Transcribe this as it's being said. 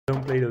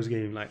don't play those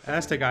games. Like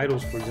Aztec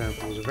Idols, for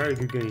example, is a very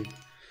good game.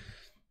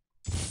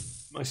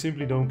 I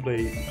simply don't play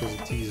it because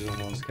it teases on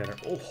one scatter.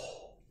 Oh,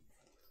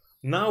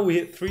 now we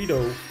hit 3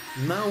 though.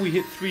 Now we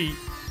hit 3.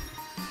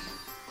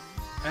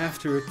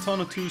 After a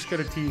ton of 2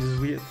 scatter teases,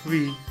 we hit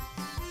 3.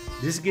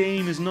 This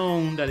game is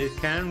known that it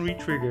can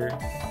re-trigger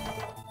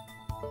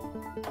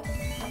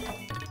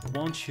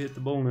once you hit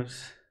the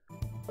bonus.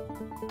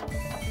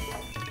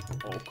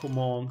 Oh, come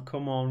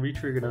on,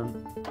 re-trigger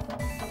them.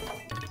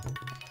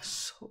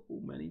 So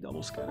many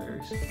double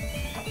scatters.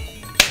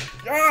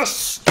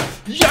 Yes!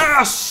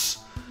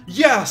 Yes!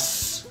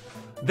 Yes!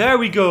 There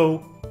we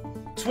go.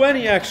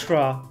 20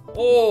 extra.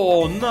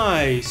 Oh,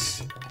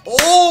 nice.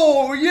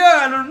 Oh,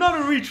 yeah, and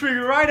another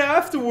re-trigger right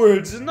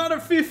afterwards. Another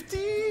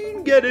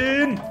 15. Get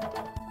in.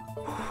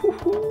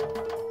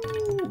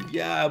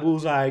 Yeah,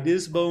 bullseye.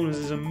 This bonus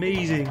is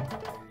amazing.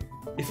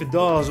 If it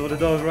does what it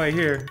does right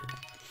here.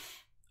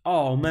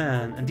 Oh,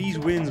 man. And these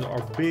wins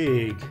are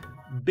big.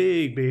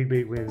 Big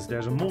wins.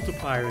 There's a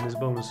multiplier in this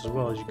bonus as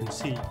well, as you can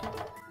see.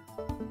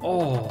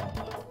 Oh.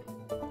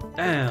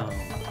 Damn.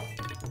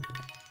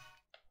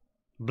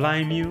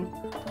 Blind Mew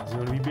is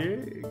gonna be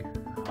big.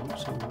 I hope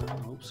so, man.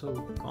 I hope so.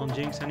 Can't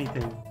jinx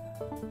anything.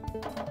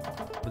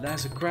 But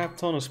that's a crap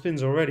ton of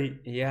spins already.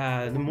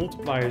 Yeah, the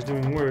multiplier is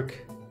doing work.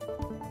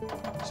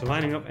 So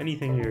lining up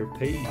anything here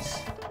pays.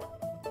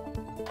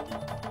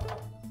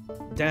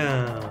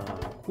 Damn.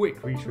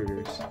 Quick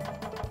re-triggers.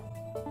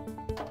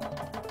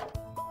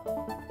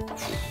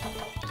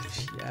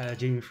 Yeah,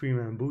 Jamie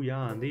Freeman.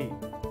 Booyah, indeed.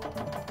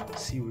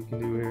 Let's see what we can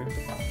do here.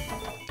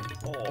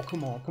 Oh,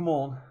 come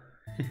on.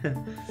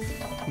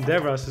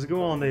 Deborah says,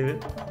 go on,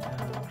 David.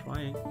 Yeah, I'm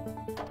trying.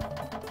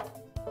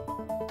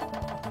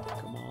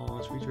 Come on,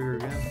 let's re-trigger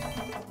again.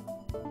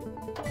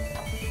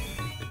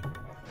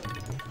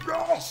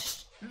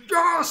 Yes!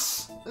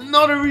 Yes!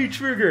 Another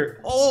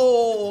re-trigger.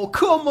 Oh,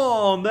 come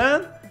on,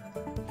 man.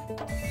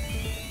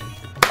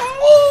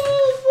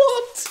 Oh,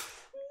 what?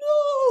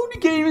 No, the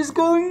game is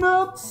going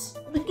nuts.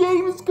 The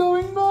game is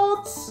going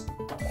nuts.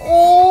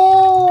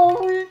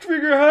 Oh,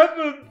 re-trigger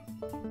happened.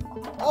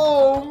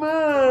 Oh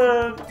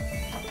man!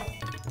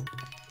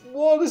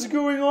 What is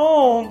going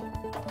on?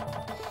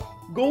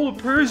 Gold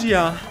of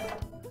Persia!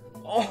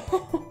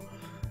 Oh!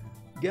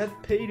 Get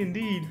paid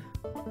indeed!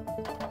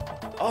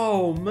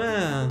 Oh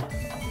man!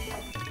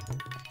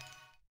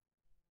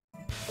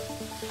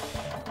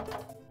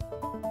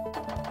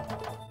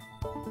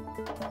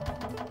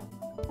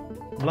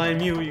 Blind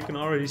Mew, you can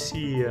already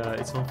see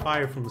it's on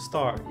fire from the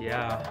start.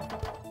 Yeah.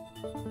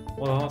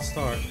 What a hot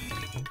start.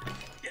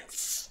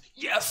 Yes!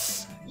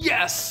 Yes!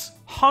 Yes!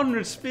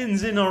 100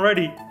 spins in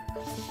already.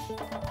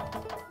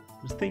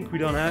 I think we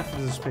done half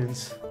of the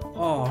spins.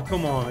 Oh,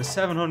 come on. It's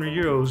 700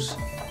 euros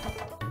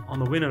on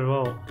the winner as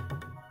well.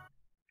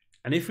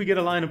 And if we get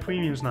a line of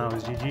premiums now,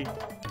 it's GG.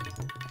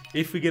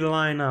 If we get a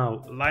line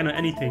now, a line of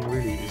anything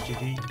really, is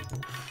GG.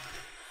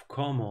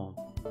 Come on.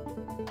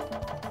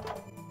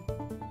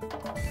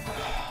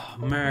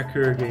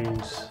 America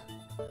games.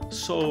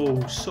 So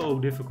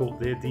difficult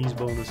to hit these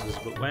bonuses.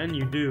 But when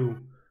you do,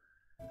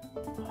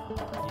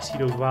 you see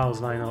those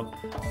wilds line up.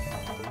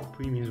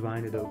 Premiums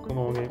behind it though. Come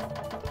on, game.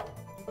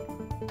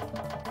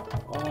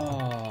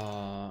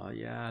 Oh,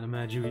 yeah, the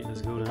Mad Jury.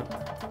 Let's go then.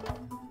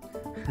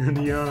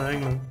 Diana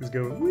England is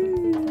going.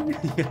 Whee!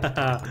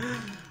 Yeah.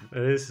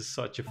 This is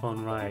such a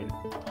fun ride.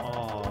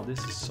 Oh,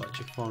 this is such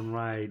a fun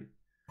ride.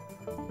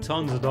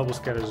 Tons of double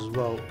scatters as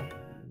well.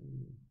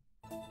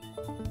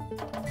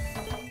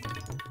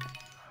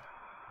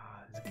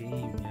 This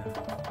game, yeah.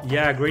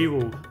 Yeah, Grey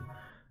Wolf.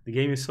 The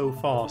game is so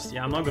fast.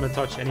 Yeah, I'm not gonna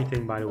touch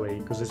anything by the way,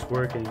 because it's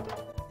working.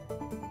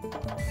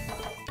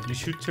 You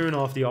should turn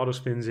off the auto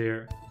spins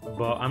here,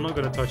 but I'm not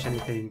gonna touch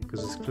anything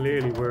because it's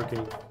clearly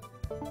working.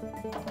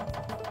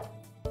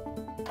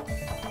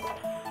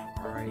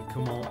 Alright,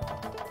 come on.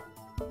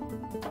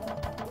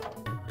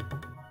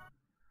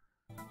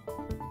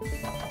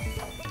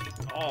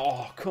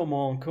 Oh, come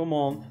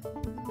on.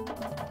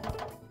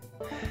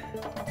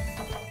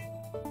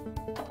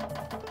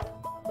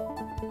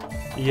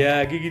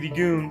 Yeah, Giggity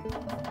Goon.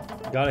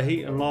 Gotta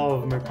hate and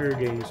love Mercure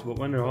games, but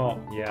when they're hot,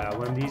 yeah,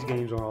 when these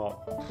games are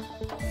hot.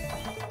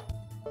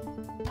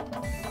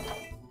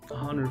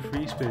 100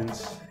 free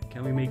spins.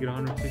 Can we make it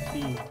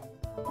 115?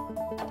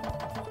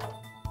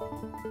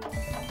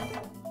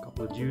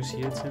 Couple of juicy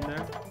hits in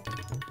there.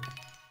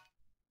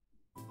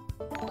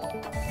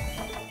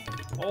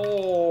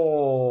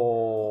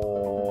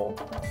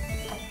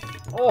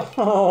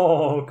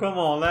 Oh, come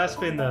on, last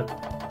spin then.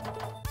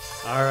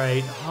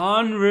 Alright,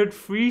 100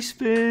 free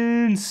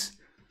spins.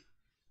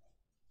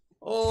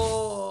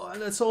 Oh, and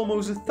that's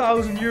almost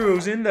 1,000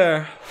 euros in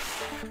there.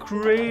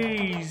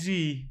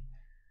 Crazy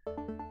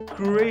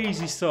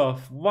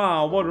stuff.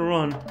 Wow, what a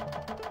run.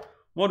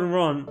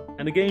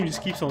 And the game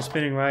just keeps on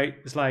spinning, right?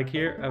 It's like,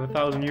 here, I have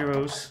 1,000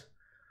 euros.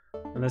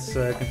 And let's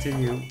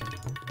continue.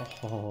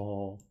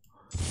 Oh,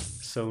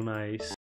 so nice.